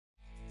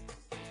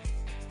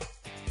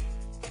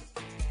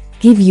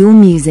Give your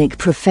music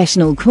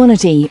professional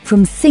quality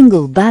from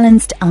single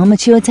balanced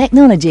armature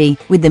technology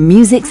with the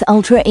Muzx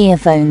Ultra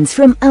earphones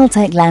from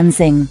Altec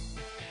Lansing.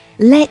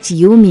 Let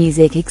your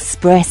music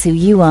express who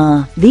you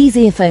are. These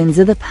earphones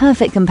are the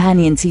perfect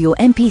companion to your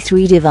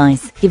MP3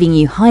 device, giving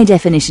you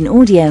high-definition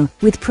audio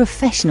with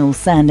professional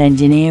sound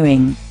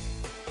engineering.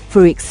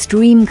 For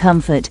extreme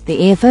comfort,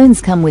 the earphones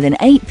come with an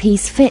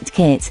 8-piece fit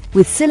kit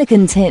with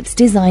silicone tips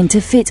designed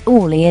to fit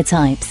all ear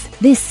types.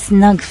 This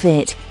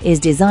SnugFit is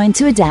designed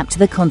to adapt to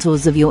the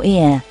contours of your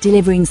ear,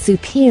 delivering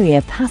superior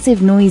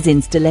passive noise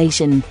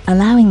installation,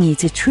 allowing you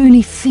to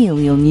truly feel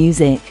your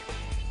music.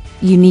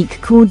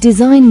 Unique cord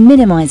design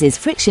minimizes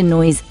friction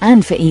noise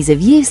and for ease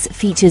of use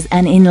features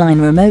an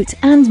inline remote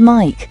and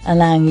mic,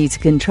 allowing you to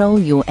control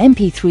your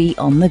MP3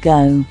 on the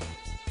go.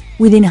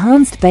 With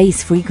enhanced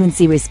bass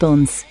frequency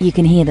response, you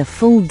can hear the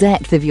full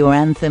depth of your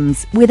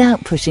anthems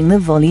without pushing the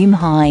volume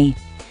high.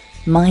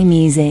 My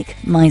music,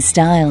 my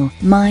style,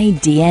 my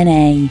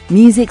DNA.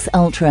 Muzx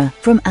Ultra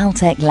from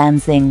Altec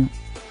Lansing.